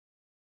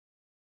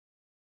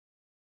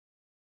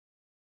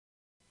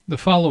The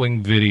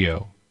following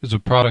video is a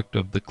product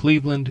of the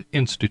Cleveland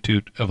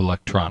Institute of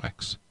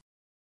Electronics.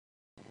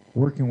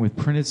 Working with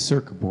printed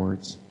circuit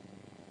boards.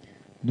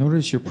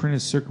 Notice your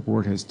printed circuit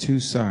board has two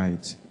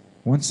sides.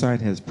 One side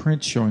has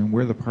prints showing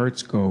where the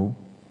parts go.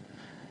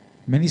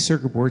 Many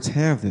circuit boards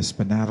have this,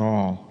 but not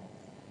all.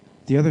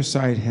 The other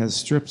side has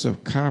strips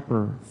of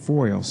copper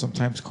foil,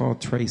 sometimes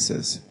called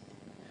traces.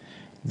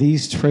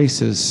 These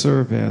traces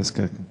serve as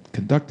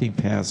conducting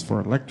paths for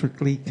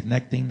electrically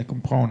connecting the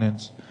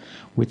components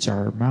which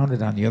are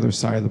mounted on the other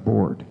side of the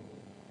board.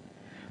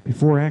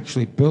 Before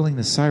actually building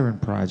the siren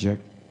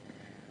project,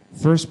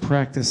 first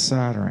practice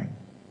soldering.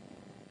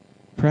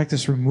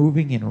 Practice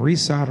removing and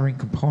resoldering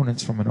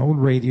components from an old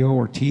radio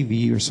or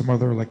TV or some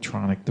other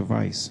electronic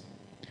device.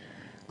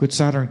 Good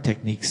soldering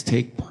techniques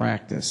take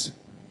practice.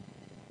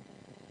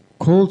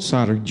 Cold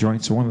soldering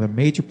joints are one of the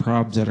major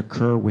problems that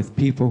occur with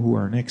people who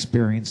are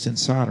inexperienced in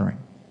soldering.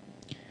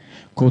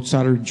 Cold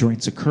soldering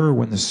joints occur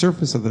when the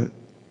surface of the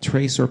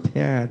trace or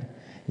pad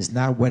is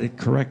not wetted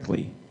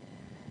correctly.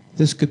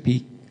 This could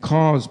be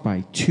caused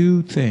by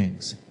two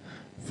things.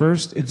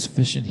 First,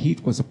 insufficient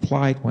heat was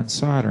applied when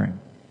soldering.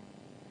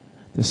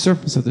 The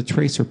surface of the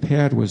trace or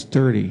pad was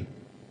dirty.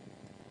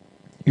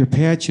 Your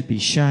pads should be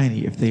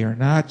shiny. If they are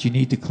not, you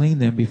need to clean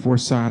them before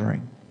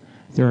soldering.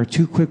 There are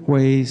two quick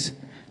ways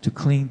to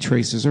clean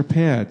traces or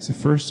pads. The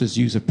first is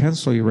use a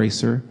pencil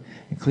eraser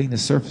and clean the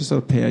surface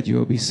of the pad you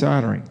will be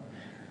soldering.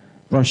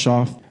 Brush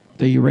off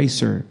the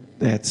eraser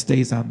that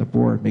stays on the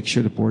board. Make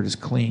sure the board is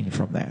clean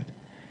from that.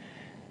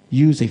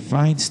 Use a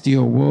fine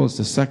steel wool as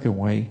the second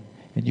way,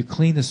 and you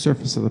clean the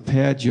surface of the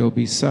pad you'll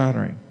be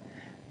soldering.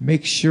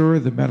 Make sure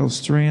the metal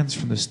strands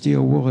from the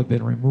steel wool have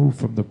been removed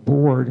from the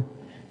board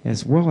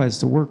as well as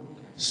the work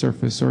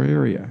surface or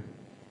area.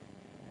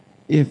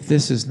 If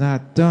this is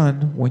not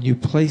done, when you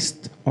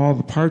place all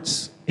the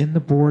parts in the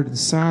board and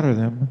solder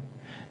them,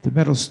 the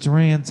metal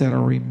strands that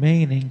are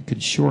remaining can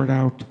short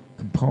out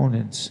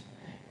components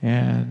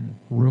and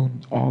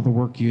ruin all the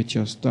work you had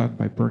just done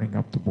by burning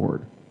up the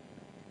board.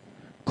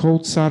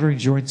 Cold soldering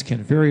joints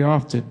can very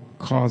often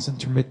cause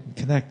intermittent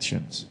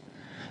connections.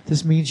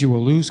 This means you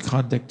will lose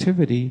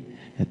conductivity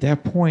at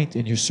that point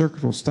and your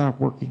circuit will stop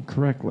working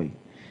correctly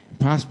and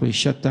possibly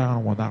shut down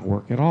and will not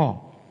work at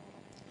all.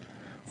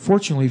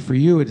 Fortunately for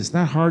you, it is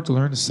not hard to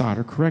learn to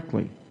solder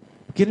correctly.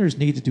 Beginners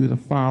need to do the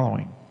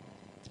following.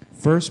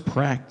 First,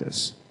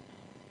 practice.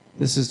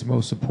 This is the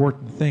most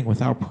important thing.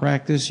 Without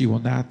practice, you will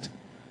not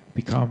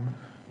become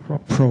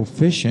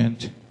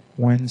proficient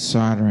when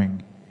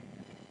soldering.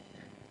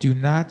 Do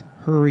not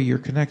hurry your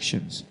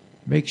connections.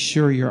 Make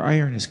sure your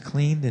iron is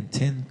cleaned and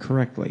tinned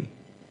correctly.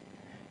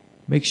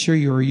 Make sure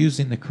you are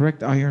using the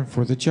correct iron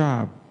for the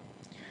job.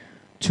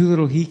 Too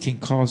little heat can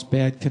cause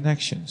bad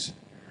connections.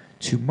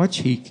 Too much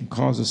heat can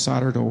cause the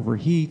solder to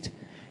overheat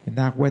and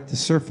not wet the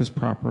surface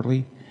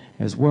properly,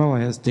 as well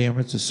as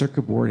damage the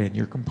circuit board and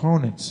your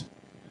components.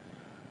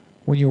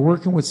 When you're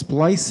working with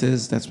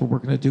splices, that's what we're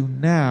going to do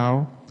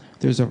now.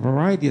 There's a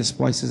variety of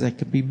splices that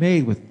can be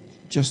made with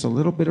just a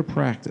little bit of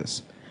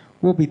practice.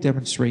 We'll be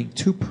demonstrating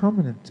two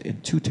permanent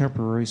and two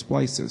temporary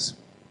splices.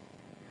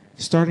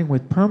 Starting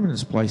with permanent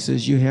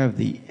splices, you have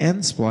the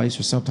end splice,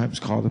 or sometimes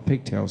called a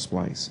pigtail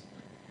splice.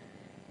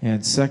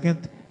 And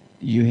second,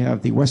 you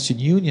have the Western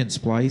Union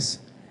splice,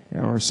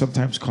 or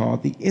sometimes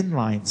called the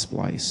inline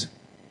splice.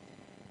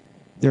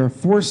 There are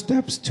 4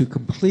 steps to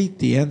complete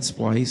the end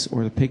splice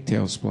or the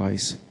pigtail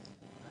splice.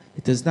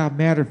 It does not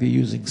matter if you're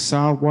using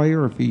solid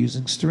wire or if you're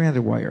using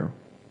stranded wire.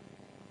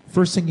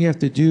 First thing you have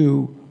to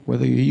do,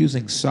 whether you're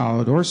using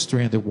solid or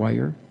stranded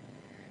wire,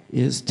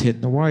 is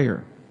tin the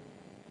wire.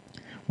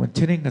 When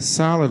tinning a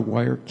solid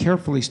wire,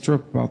 carefully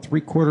strip about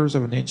 3/4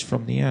 of an inch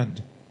from the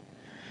end.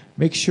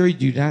 Make sure you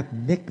do not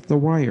nick the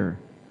wire.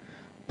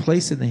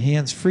 Place in the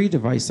hands-free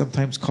device,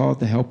 sometimes called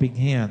the helping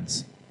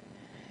hands.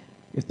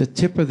 If the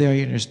tip of the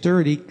iron is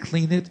dirty,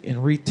 clean it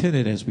and re-tin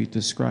it as we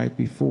described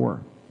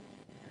before.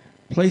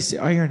 Place the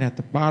iron at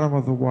the bottom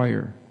of the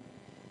wire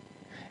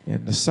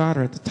and the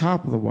solder at the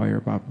top of the wire,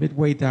 about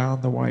midway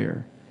down the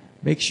wire.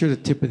 Make sure the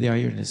tip of the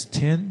iron is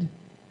tinned.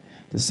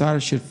 The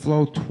solder should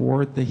flow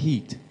toward the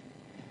heat.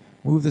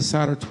 Move the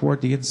solder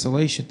toward the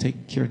insulation,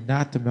 taking care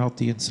not to melt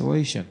the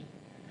insulation.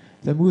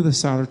 Then move the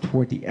solder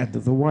toward the end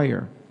of the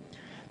wire.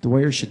 The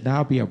wire should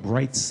now be a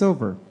bright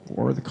silver,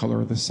 or the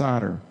color of the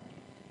solder.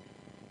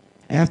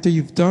 After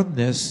you've done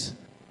this,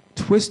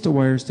 twist the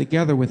wires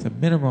together with a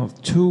minimum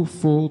of 2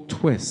 full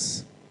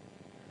twists.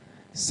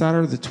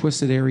 Solder the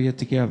twisted area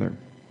together.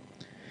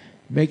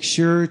 Make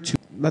sure to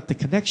let the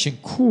connection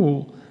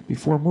cool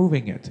before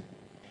moving it.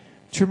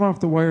 Trim off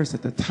the wires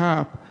at the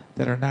top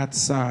that are not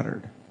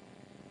soldered.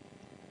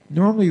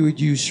 Normally you would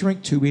use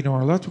shrink tubing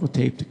or electrical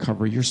tape to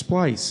cover your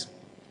splice.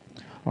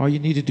 All you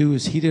need to do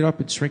is heat it up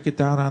and shrink it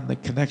down on the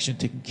connection,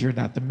 taking care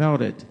not to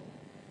melt it.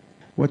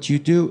 What you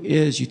do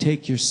is you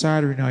take your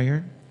soldering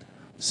iron.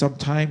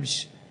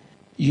 Sometimes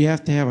you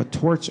have to have a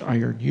torch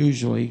iron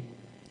usually,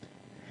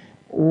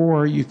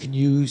 or you can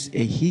use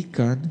a heat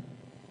gun.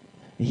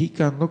 A heat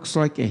gun looks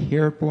like a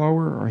hair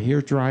blower or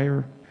hair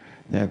dryer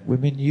that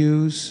women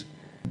use.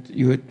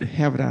 You would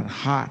have it on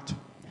hot.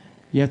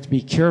 You have to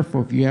be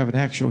careful if you have an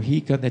actual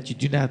heat gun that you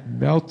do not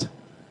melt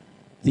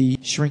the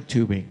shrink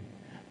tubing,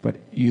 but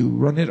you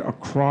run it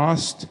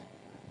across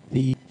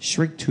the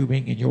shrink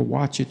tubing and you'll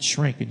watch it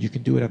shrink, and you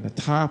can do it on the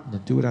top and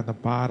then do it on the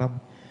bottom.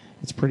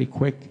 It's pretty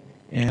quick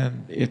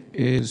and it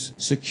is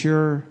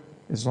secure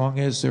as long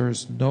as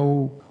there's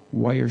no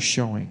wire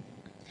showing.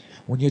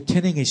 When you're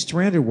tinning a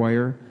stranded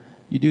wire,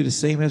 you do the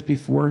same as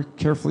before.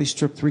 Carefully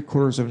strip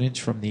 3/4 of an inch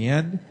from the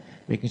end,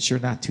 making sure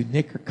not to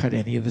nick or cut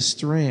any of the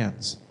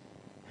strands.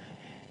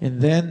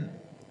 And then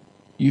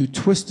you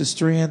twist the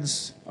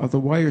strands of the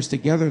wires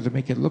together to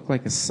make it look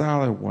like a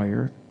solid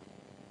wire.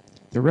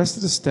 The rest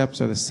of the steps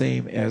are the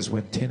same as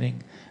when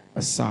tinning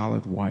a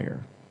solid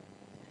wire.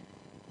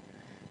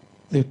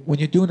 When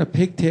you're doing a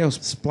pigtail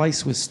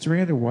splice with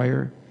stranded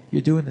wire,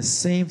 you're doing the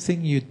same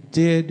thing you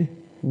did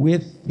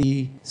with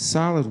the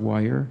solid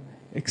wire,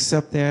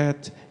 except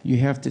that you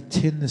have to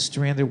tin the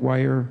stranded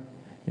wire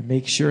and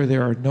make sure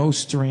there are no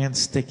strands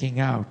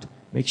sticking out.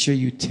 Make sure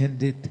you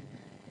tinned it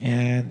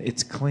and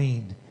it's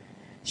clean,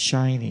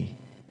 shiny.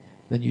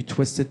 Then you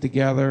twist it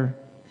together,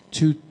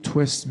 2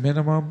 twists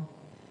minimum,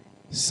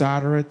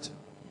 solder it,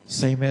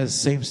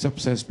 same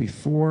steps as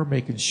before,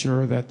 making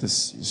sure that the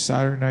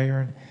soldering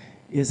iron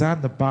is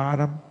on the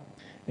bottom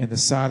and the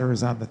solder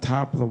is on the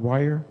top of the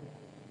wire.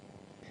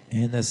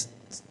 And this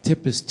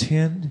tip is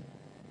tinned.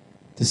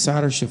 The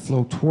solder should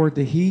flow toward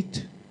the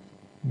heat.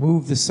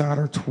 Move the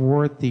solder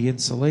toward the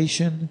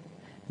insulation.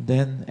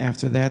 Then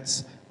after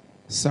that's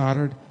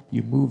soldered,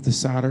 you move the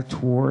solder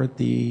toward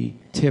the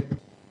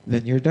tip.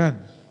 Then you're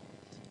done.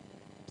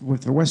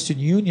 With the Western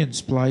Union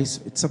splice,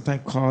 it's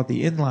sometimes called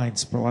the inline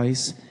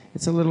splice.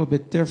 It's a little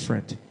bit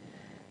different.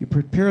 You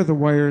prepare the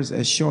wires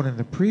as shown in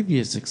the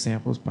previous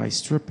examples by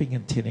stripping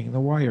and tinning the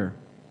wire.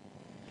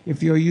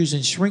 If you're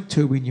using shrink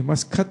tubing, you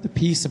must cut the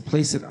piece and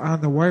place it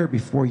on the wire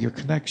before your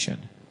connection.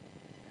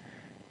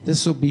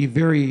 This will be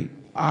very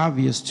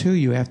obvious to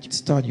you after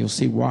it's done. You'll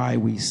see why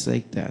we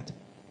say that.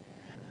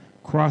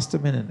 Cross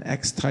them in an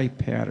X-type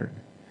pattern.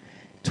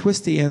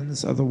 Twist the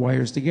ends of the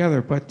wires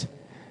together, but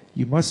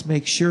you must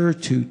make sure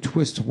to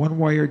twist one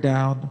wire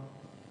down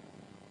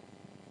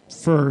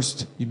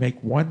first. You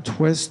make one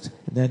twist,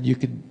 and then you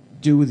can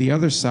do the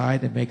other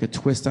side and make a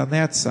twist on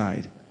that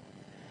side.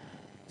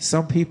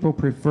 Some people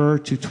prefer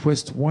to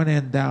twist one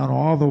end down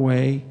all the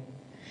way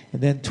and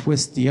then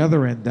twist the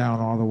other end down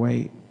all the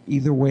way.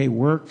 Either way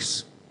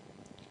works.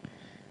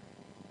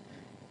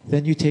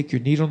 Then you take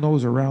your needle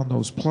nose around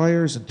those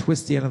pliers and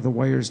twist the end of the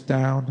wires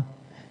down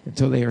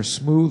until they are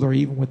smooth or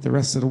even with the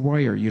rest of the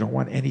wire. You don't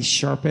want any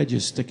sharp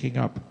edges sticking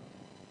up.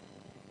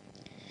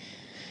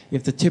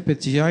 If the tip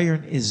of the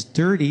iron is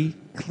dirty,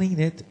 clean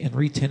it and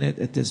retin it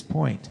at this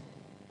point.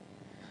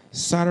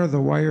 Solder the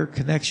wire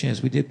connection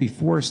as we did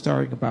before,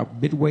 starting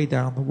about midway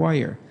down the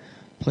wire.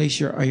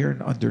 Place your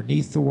iron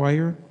underneath the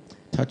wire,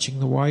 touching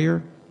the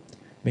wire.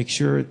 Make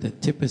sure the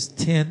tip is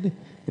tinned.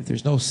 If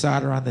there's no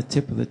solder on the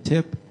tip of the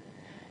tip,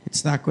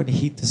 it's not going to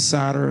heat the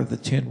solder of the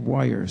tinned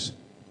wires.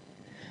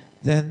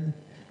 Then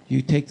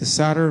you take the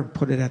solder and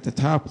put it at the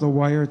top of the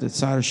wire. The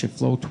solder should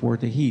flow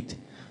toward the heat.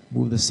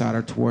 Move the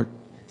solder toward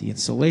the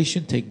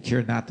insulation, taking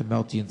care not to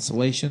melt the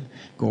insulation.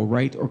 Go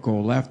right or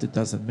go left, it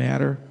doesn't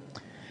matter.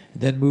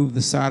 And then move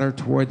the solder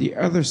toward the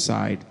other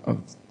side,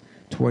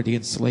 toward the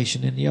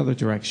insulation in the other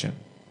direction.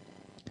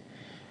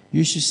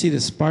 You should see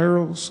the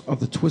spirals of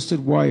the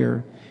twisted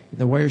wire, and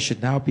the wire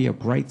should now be a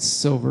bright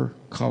silver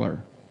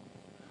color,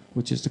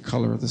 which is the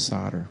color of the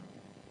solder.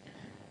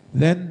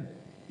 Then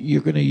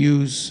you're going to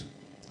use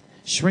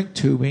shrink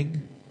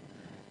tubing,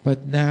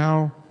 but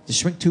now the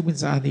shrink tubing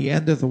is on the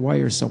end of the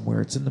wire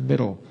somewhere. It's in the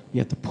middle. You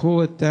have to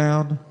pull it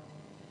down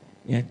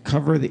and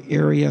cover the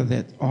area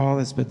that all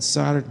has been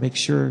soldered. Make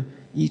sure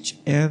each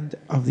end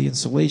of the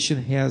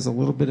insulation has a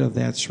little bit of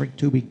that shrink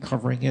tubing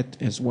covering it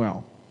as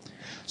well,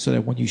 so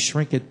that when you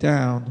shrink it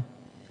down,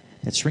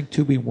 that shrink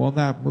tubing will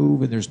not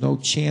move, and there's no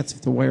chance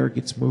if the wire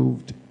gets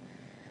moved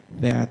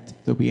that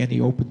there'll be any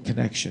open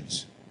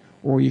connections.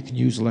 Or you can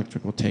use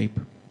electrical tape.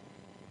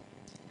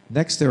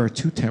 Next, there are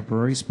 2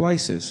 temporary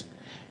splices.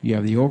 You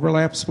have the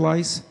overlap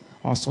splice,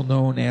 also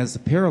known as the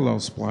parallel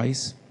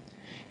splice,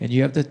 and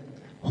you have the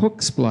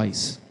hook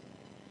splice.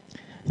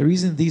 The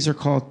reason these are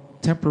called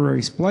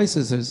temporary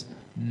splices is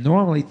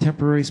normally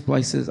temporary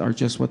splices are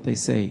just what they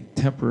say,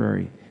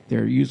 temporary.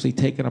 They're usually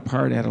taken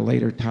apart at a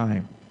later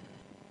time.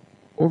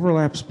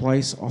 Overlap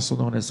splice, also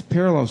known as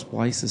parallel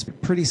splice, is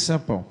pretty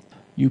simple.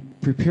 You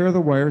prepare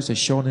the wires as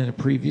shown in a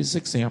previous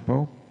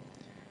example.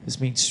 This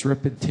means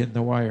strip and tin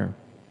the wire.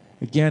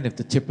 Again, if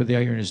the tip of the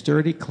iron is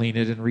dirty, clean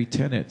it and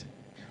retin it.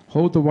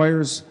 Hold the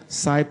wires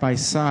side by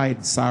side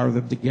and solder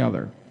them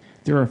together.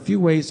 There are a few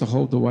ways to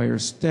hold the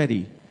wires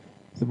steady.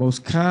 The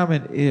most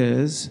common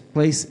is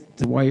place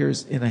the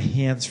wires in a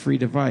hands-free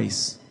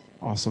device,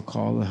 also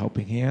called the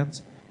helping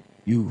hands.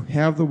 You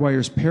have the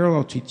wires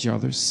parallel to each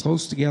other,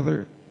 close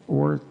together,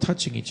 or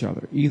touching each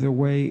other. Either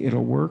way,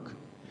 it'll work.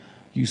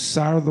 You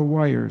solder the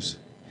wires.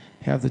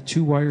 Have the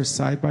 2 wires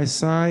side by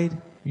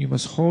side. You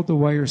must hold the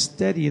wire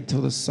steady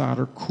until the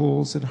solder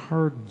cools and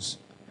hardens.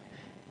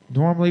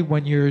 Normally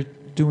when you're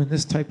doing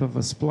this type of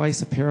a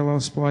splice, a parallel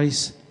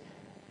splice,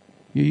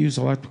 you use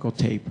electrical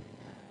tape.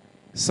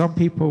 Some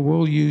people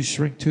will use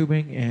shrink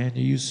tubing, and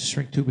you use the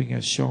shrink tubing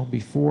as shown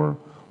before,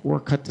 or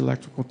cut the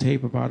electrical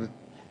tape about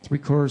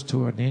 3/4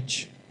 to an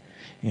inch,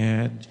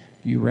 and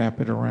you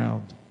wrap it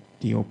around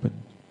the open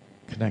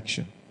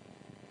connection.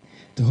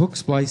 The hook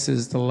splice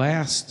is the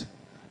last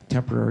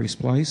temporary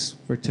splice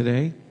for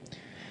today.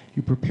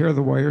 You prepare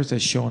the wires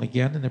as shown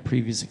again in the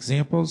previous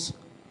examples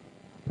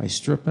by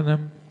stripping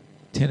them,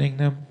 tinning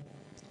them,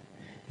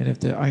 and if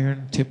the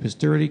iron tip is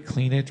dirty,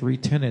 clean it,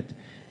 retin it.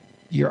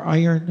 Your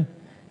iron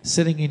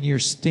sitting in your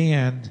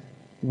stand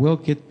will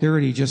get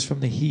dirty just from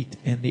the heat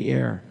and the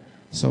air,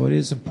 so it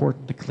is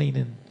important to clean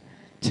and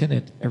tin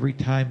it every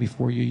time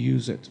before you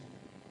use it.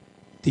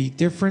 The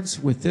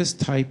difference with this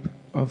type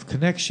of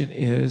connection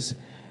is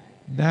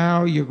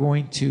now you're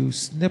going to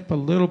snip a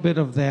little bit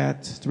of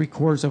that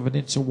 3/4 of an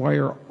inch of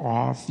wire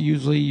off.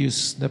 Usually you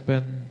snip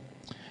in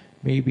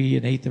maybe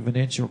 1/8 of an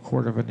inch or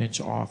 1/4 of an inch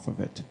off of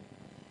it.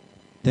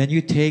 Then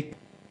you take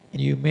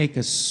and you make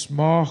a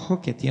small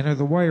hook at the end of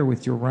the wire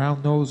with your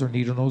round nose or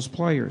needle nose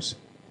pliers.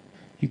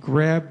 You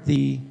grab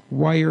the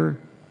wire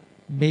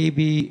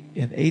maybe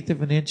 1/8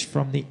 of an inch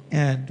from the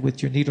end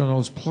with your needle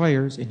nose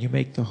pliers, and you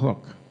make the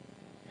hook.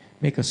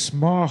 Make a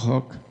small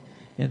hook,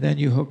 and then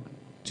you hook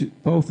to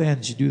both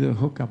ends. You do the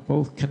hook on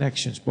both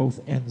connections,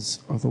 both ends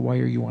of the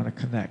wire you want to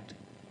connect.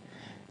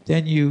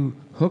 Then you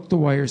hook the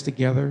wires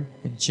together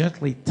and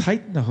gently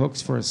tighten the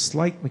hooks for a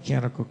slight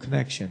mechanical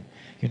connection.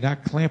 You're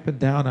not clamping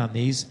down on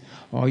these.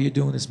 All you're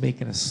doing is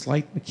making a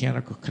slight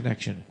mechanical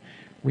connection.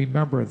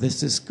 Remember,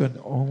 this is going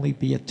to only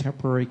be a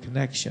temporary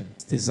connection.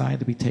 It's designed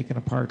to be taken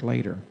apart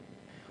later.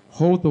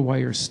 Hold the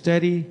wire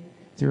steady.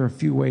 There are a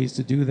few ways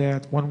to do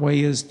that. One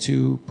way is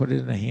to put it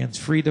in a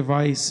hands-free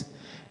device.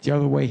 The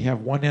other way,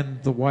 have one end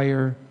of the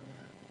wire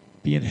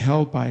being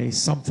held by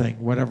something,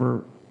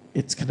 whatever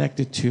it's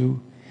connected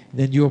to. And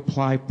then you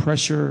apply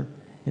pressure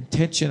and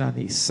tension on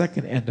the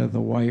second end of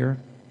the wire.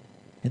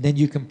 And then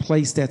you can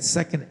place that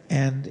second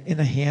end in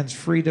a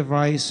hands-free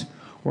device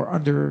or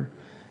under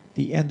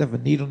the end of a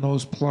needle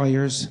nose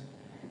pliers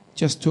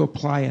just to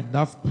apply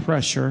enough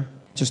pressure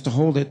just to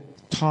hold it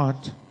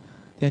taut.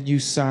 Then you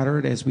solder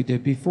it as we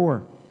did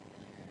before.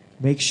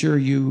 Make sure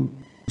you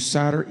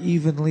solder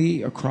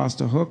evenly across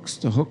the hooks.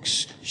 The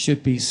hooks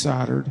should be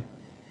soldered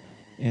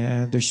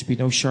and there should be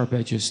no sharp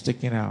edges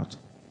sticking out.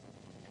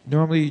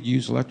 Normally you'd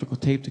use electrical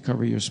tape to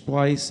cover your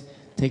splice.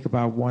 Take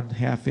about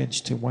 1/2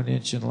 inch to 1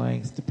 inch in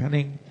length,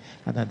 depending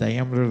on the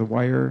diameter of the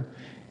wire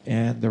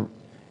and the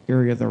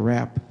area of the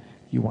wrap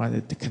you want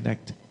it to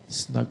connect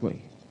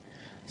snugly.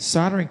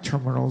 Soldering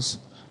terminals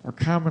are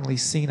commonly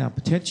seen on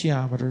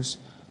potentiometers,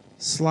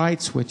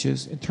 slide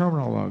switches, and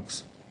terminal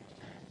lugs.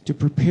 To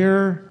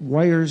prepare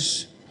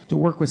wires to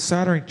work with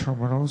soldering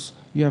terminals,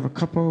 you have a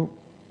couple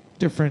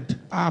different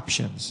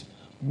options.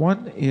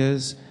 One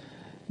is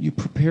you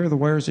prepare the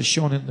wires as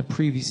shown in the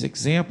previous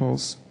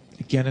examples.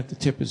 Again, if the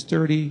tip is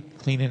dirty,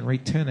 clean and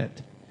retin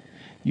it.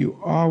 You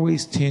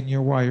always tin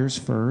your wires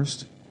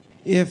first.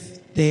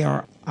 If they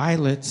are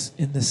eyelets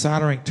in the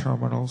soldering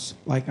terminals,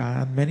 like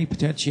on many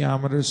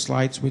potentiometers,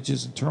 slide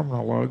switches, and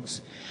terminal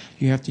lugs,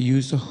 you have to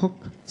use a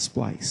hook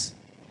splice.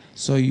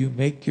 So you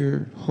make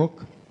your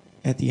hook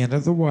at the end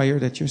of the wire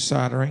that you're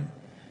soldering,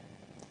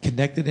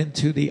 connect it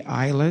into the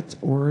eyelet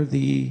or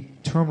the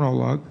terminal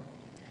lug,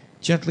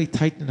 gently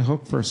tighten the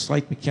hook for a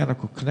slight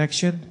mechanical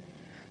connection,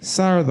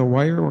 solder the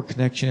wire or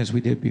connection as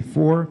we did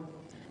before,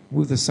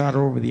 move the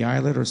solder over the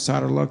eyelet or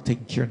solder lug,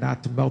 taking care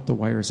not to melt the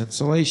wire's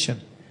insulation.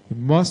 You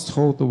must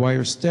hold the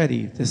wire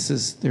steady.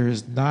 There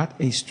is not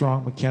a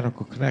strong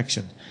mechanical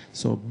connection,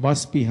 so it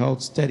must be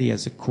held steady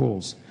as it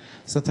cools.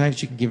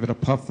 Sometimes you can give it a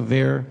puff of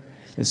air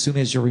as soon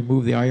as you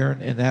remove the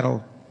iron, and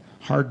that'll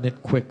harden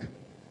it quick.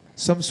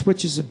 Some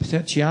switches and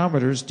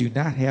potentiometers do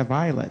not have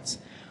eyelets,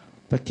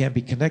 but can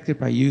be connected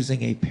by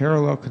using a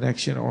parallel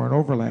connection or an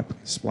overlap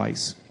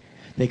splice.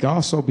 They can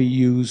also be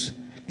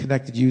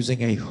connected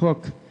using a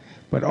hook,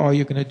 but all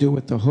you're going to do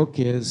with the hook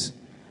is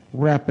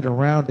wrap it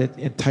around it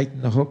and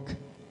tighten the hook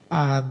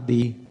on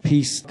the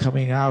piece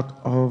coming out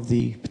of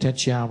the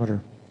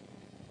potentiometer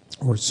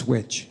or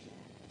switch.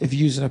 If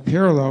you're using a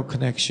parallel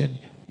connection,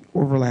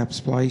 overlap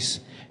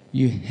splice,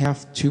 you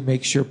have to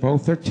make sure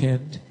both are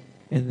tinned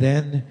and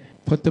then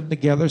put them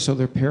together so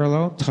they're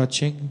parallel,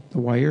 touching the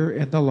wire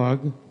and the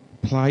lug.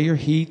 Apply your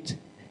heat,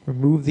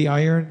 remove the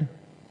iron,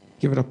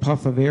 give it a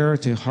puff of air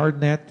to harden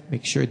that.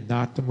 Make sure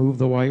not to move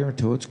the wire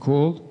until it's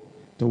cooled.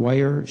 The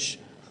wire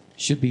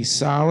should be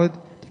solid.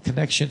 The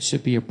connection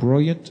should be a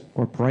brilliant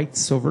or bright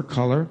silver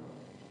color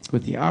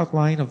with the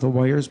outline of the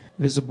wires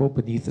visible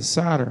beneath the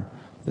solder.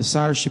 The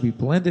solder should be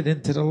blended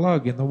into the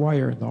lug in the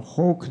wire, and the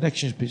whole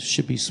connection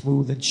should be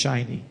smooth and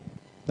shiny.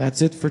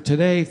 That's it for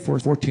today for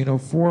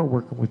 1404,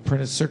 working with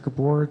printed circuit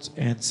boards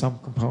and some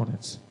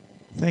components.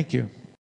 Thank you.